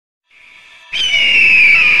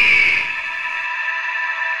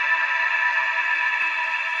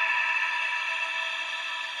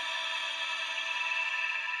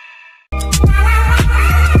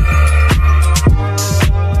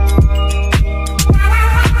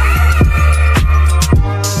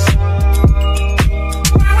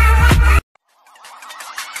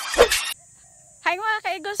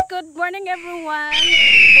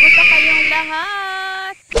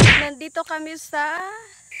kami sa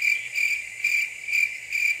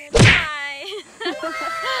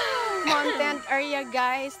mountain area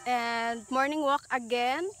guys, and morning walk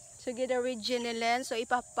again together with Jeneline. So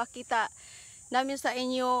ipapakita namin sa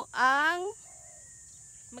inyo ang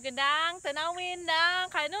magandang tanawin ng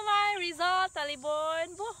Kaeagles Resort,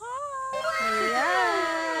 Talibon, Bohol.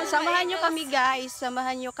 Ayan. Samahan nyo kami guys,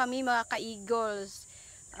 samahan nyo kami mga Kaeagles.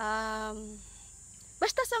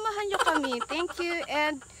 Basta samahan nyo kami. Thank you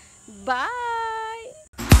and bye!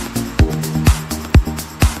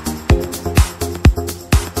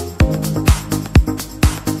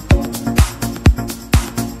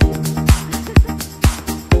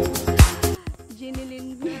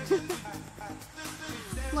 Jeneline.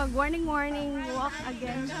 Mag-morning walk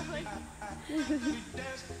again.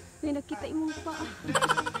 May nakita mo pa.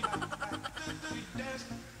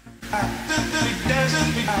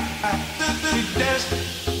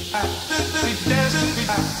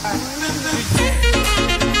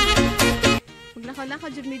 Maglakaw-lakaw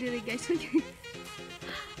dyan may diri guys.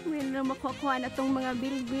 May na makuha na itong mga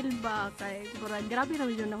bil-bil ba. Kay, grabe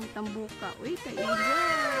naman dyan ang tambuka. Uy, Kaeagles.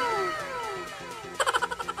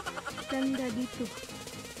 Ganda dito.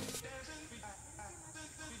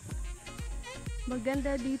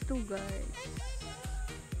 Maganda dito guys.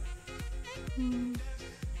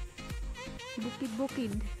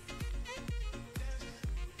 Bukid-bukid.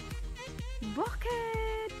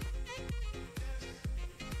 Bukid!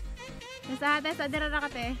 Nasa ate, sa dira na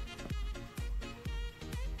kate.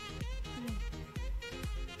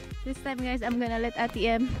 This time guys, I'm gonna let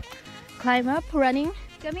Ate M climb up, running.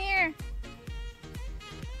 Come here!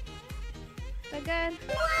 Tagan!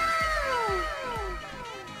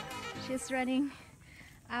 She's running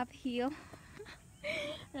uphill.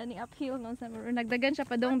 Running uphill no sa nagdagan siya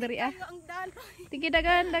padong diri ah. Sige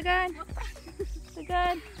dagan. Dagan. Sige,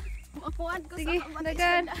 dagan.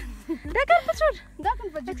 Dagan pa jud.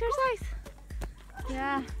 Exercise.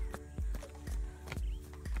 Yeah.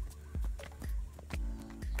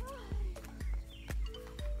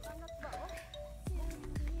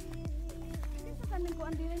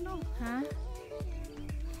 Ha?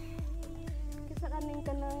 Kisa kaning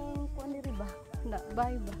kanang kuan diri ba? Nda,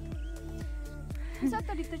 bye ba? Sa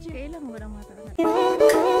to dito chi ilang mo ra mata.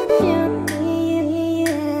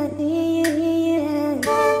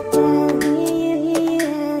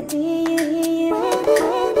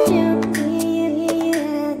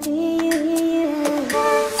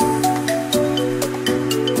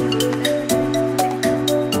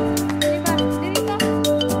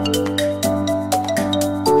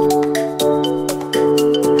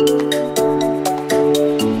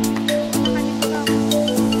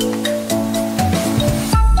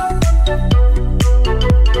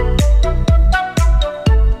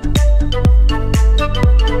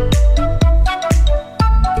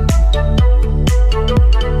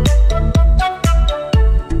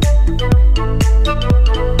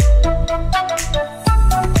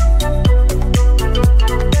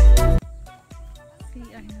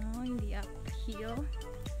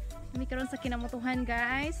 Kami karon sa kinamutuhan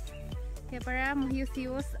guys. Kaya para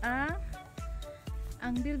mahiyos-hiyos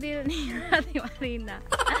ang bil-bil ni Ate Marina.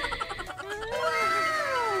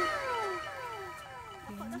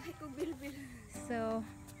 So,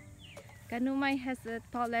 Kanumay has the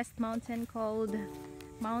tallest mountain called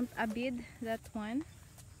Mount Abid. That one,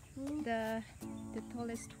 the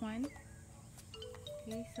tallest one.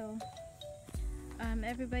 Okay, so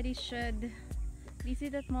everybody should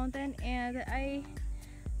visit that mountain, and I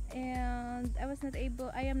am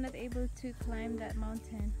not able to climb that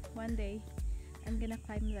mountain. One day I'm gonna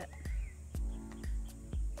climb that.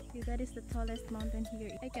 Okay, that is the tallest mountain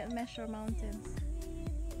here. I can measure mountains,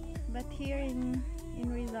 but here in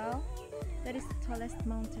Rizal, that is the tallest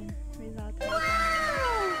mountain. Rizal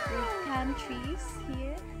with palm trees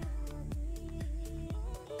here.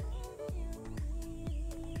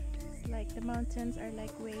 It's like the mountains are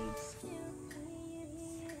like waves.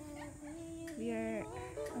 We are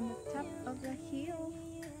on the top of the hill,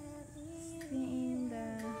 seeing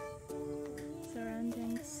the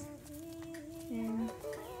surroundings, and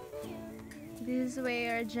this is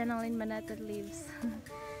where Jeneline Manatad lives.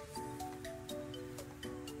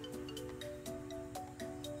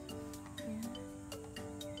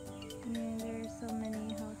 And there are so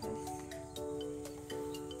many houses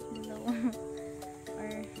below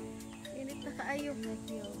or init na kaayo na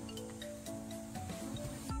hill.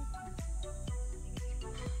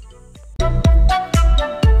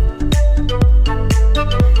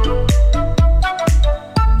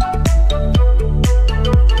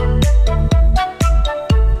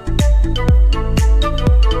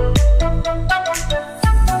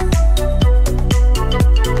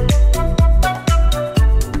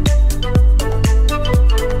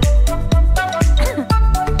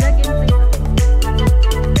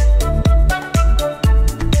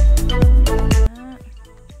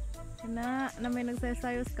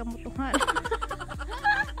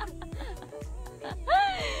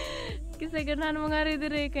 Sa ganahan mga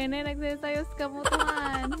ridere kay na nagsasayos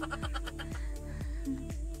kabutuhan.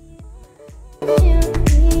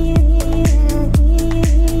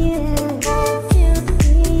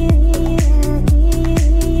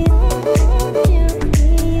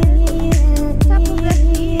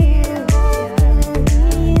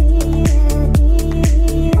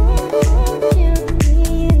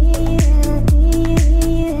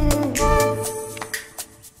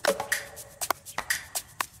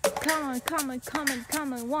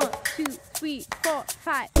 Come on, 1, 2, 3, 4,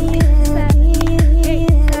 5, 6, 7, 8,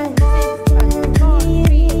 7, 6, 5, 4,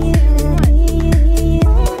 3,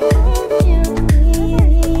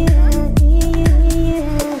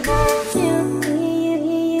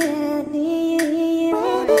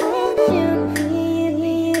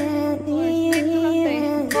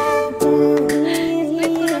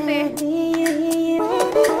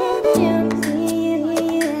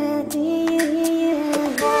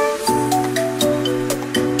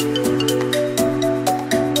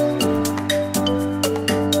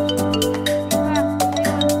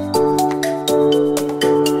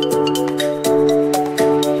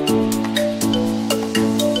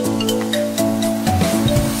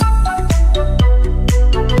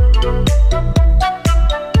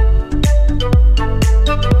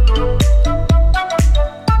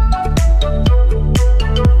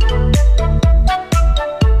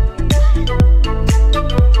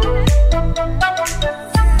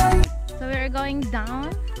 down.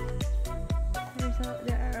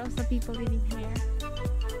 There are also people living here.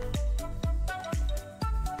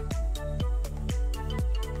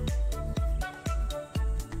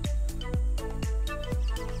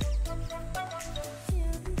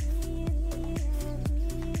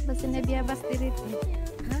 Basta nabiyabas dirit eh.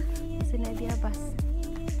 Ha? Basta nabiyabas.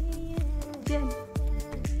 Diyan.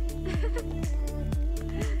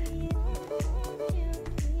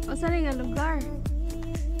 O saan nga lugar?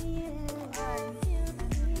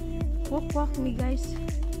 Walk ni guys.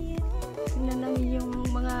 Tingnan namin yung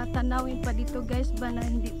mga tanawin pa dito guys ba na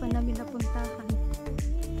hindi pa namin napuntahan.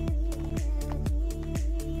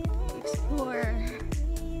 Explore.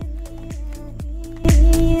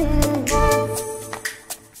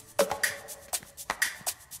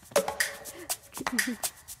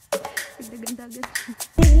 Dagan-dagan.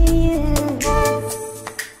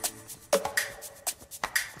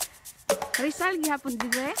 Rizal gihapon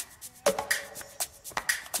dito eh.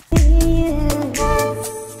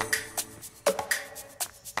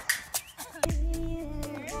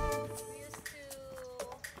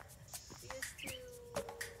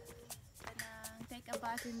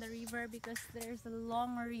 In the river because there's a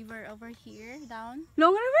long river over here down.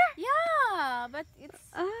 Long river? Yeah, but it's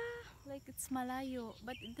like it's malayo,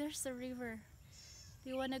 but there's a river.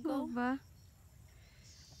 Do you wanna go? Ba?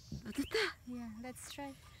 Yeah, let's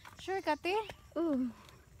try. Sure, Kate? Oh.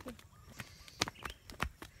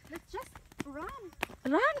 Let's just run.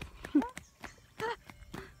 Run?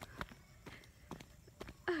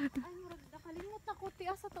 Ay, nakalimot na ko ti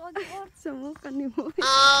asa to agion. Samukan ni mo.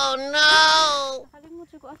 Oh no! Nakalimot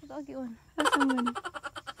ko asa to agion. Asa man?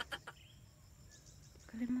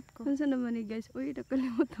 Kalimot ko. Asa naman ni guys? Uy,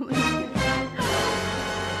 nakalimot naman.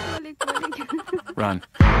 Balik. Run.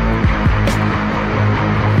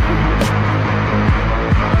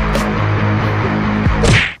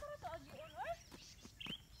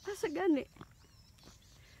 Asa gani?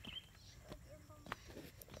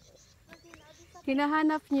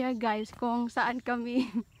 Hinahanap niya guys kung saan kami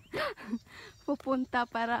pupunta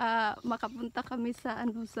para makapunta kami sa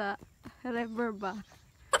sa river ba.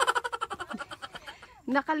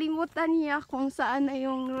 Nakalimutan niya kung saan na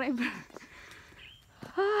yung river.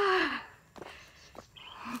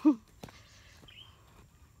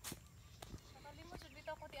 Nakalimot jud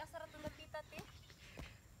bitaw ko ti asara to lapita ti.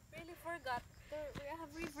 Really forgot. We have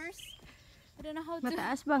rivers. I don't know how to.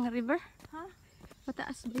 Mataas ba ang river? Ha?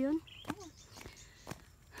 Mataas ba yun?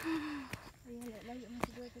 Ayan, layo mo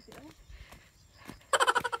siguro ito siya.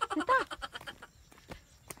 Ito!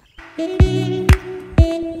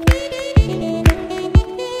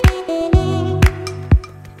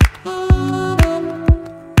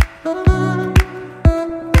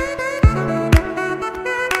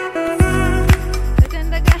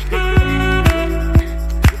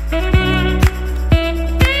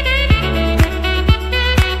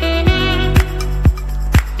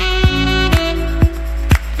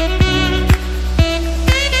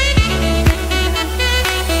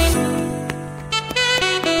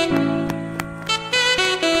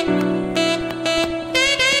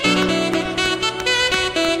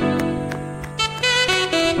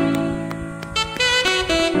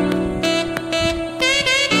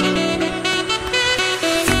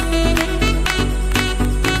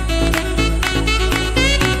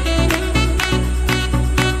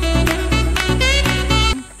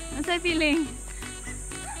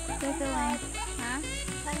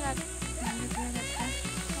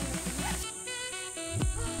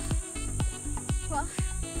 Well,